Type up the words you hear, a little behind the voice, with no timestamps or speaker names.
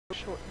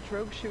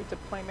drogue chute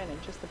deployment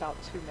in just about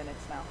 2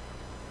 minutes now.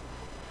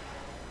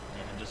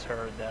 And just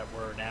heard that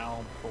we're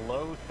now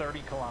below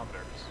 30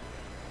 kilometers.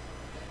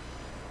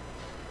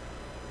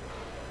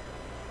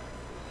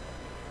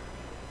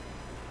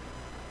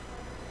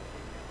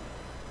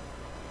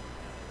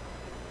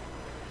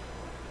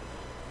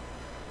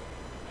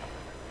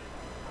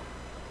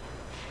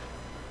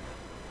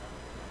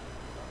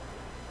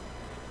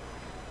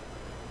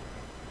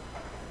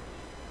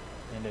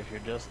 And if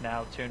you're just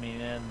now tuning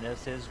in,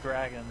 this is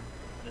Dragon.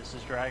 This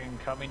is Dragon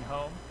coming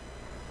home.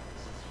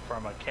 This is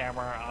from a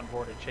camera on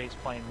board a chase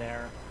plane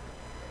there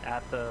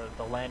at the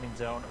landing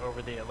zone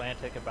over the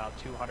Atlantic, about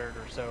 200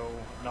 or so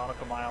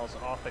nautical miles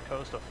off the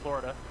coast of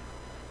Florida.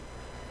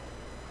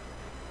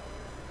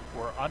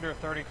 We're under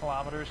 30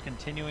 kilometers,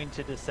 continuing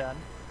to descend.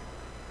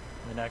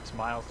 The next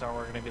milestone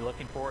we're going to be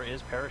looking for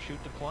is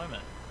parachute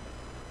deployment.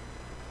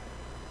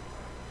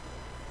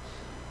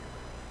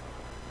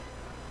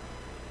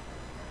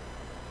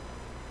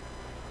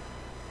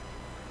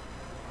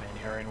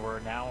 And we're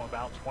now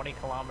about 20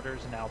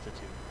 kilometers in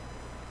altitude.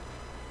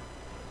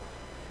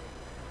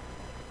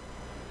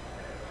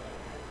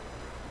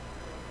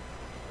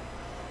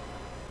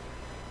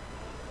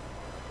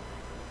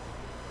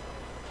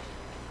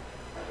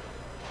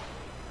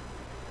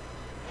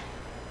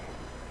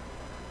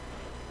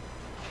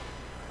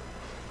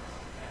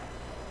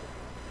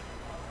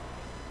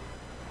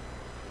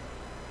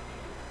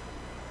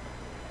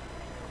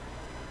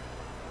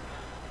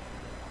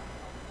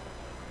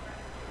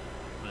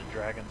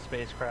 Dragon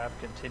spacecraft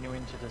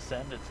continuing to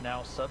descend. It's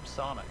now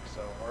subsonic,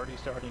 so already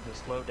starting to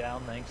slow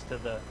down thanks to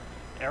the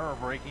aero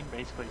braking,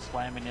 basically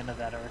slamming into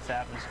that Earth's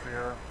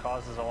atmosphere,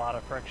 causes a lot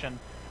of friction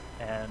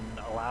and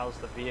allows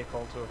the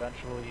vehicle to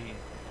eventually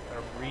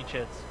reach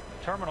its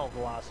terminal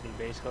velocity,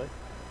 basically,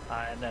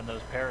 and then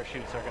those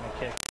parachutes are going to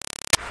kick.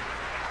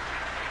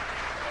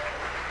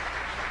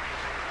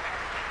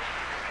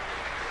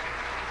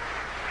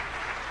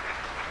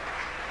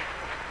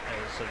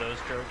 So those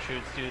drogue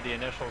chutes do the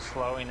initial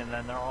slowing, and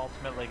then they're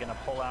ultimately going to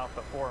pull out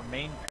the 4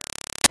 main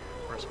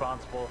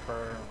responsible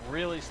for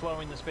really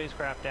slowing the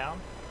spacecraft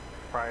down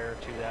prior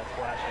to that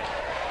splashdown.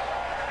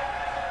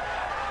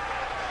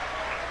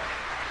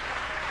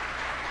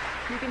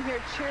 You can hear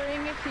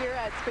cheering here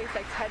at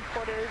SpaceX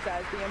headquarters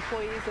as the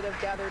employees that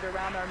have gathered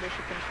around our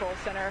Mission Control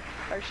Center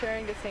are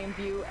sharing the same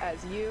view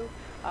as you.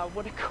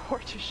 What a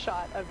gorgeous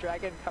shot of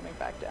Dragon coming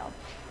back down.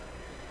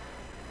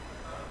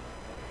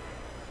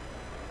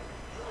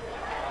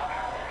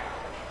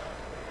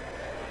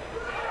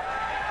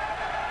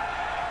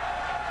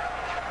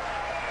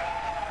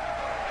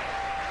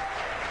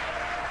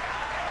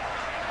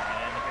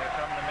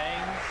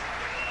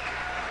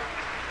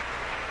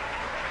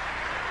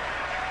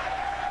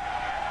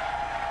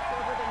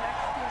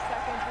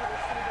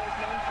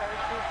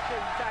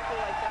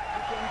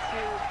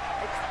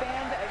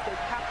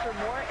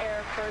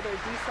 Further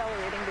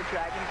decelerating the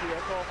Dragon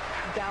vehicle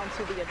down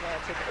to the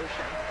Atlantic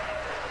Ocean.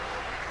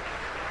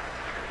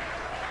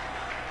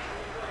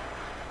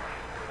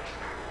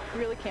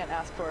 Really can't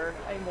ask for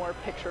a more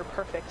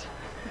picture-perfect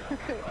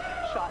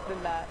shot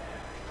than that.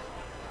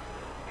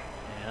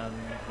 And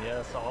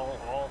yes,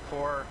 all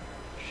 4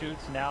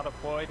 chutes now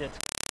deployed. It's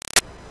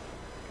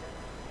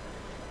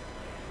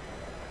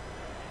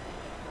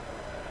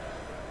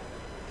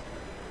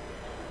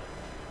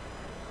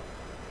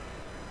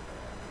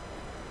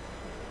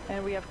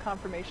And we have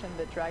confirmation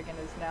that Dragon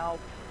is now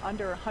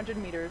under 100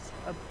 meters,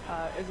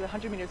 is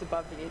 100 meters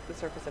above the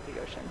surface of the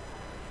ocean.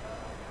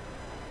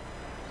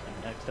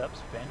 So next up,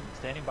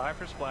 standing by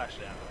for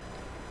splashdown.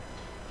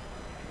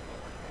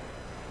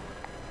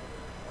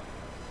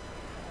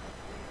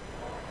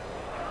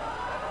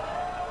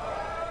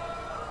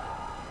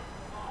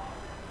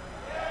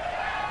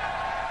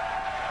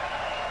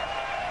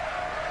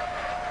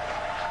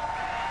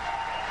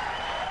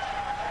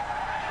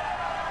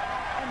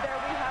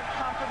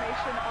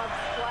 Of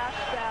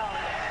splashdown.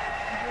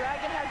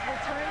 Dragon has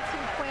returned to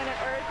planet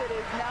Earth. It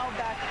is now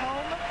back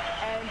home,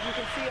 and you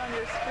can see on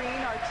your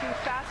screen our 2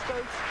 fast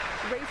boats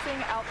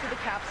racing out to the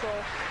capsule,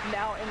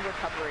 now in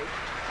recovery.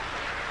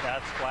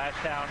 That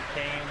splashdown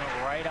came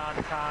right on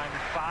time,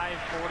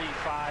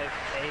 5:45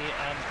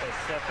 a.m.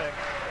 Pacific,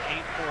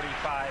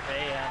 8:45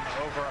 a.m.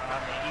 over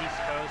on the East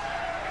Coast.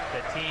 The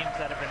teams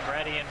that have been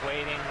ready and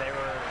waiting, they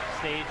were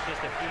staged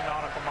just a few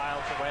nautical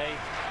miles away.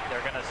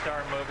 They're going to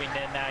start moving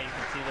in now. You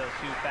can see those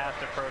 2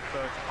 fast approach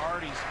boats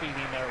already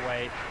speeding their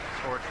way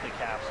towards the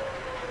capsule.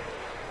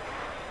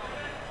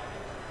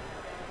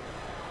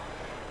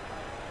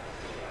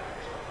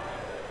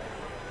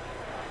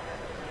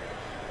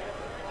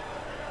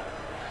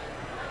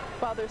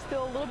 While there's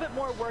still a little bit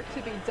more work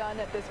to be done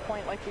at this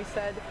point, like we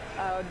said,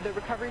 the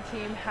recovery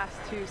team has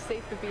to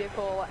safe the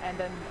vehicle and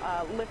then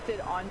lift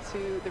it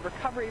onto the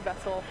recovery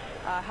vessel.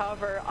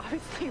 However,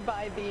 obviously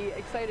by the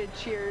excited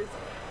cheers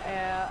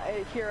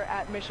here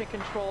at Mission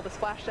Control, the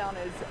splashdown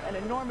is an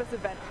enormous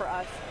event for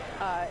us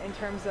in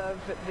terms of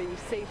the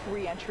safe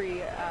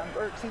re-entry,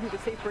 or excuse me, the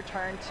safe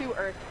return to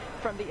Earth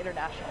from the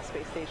International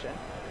Space Station.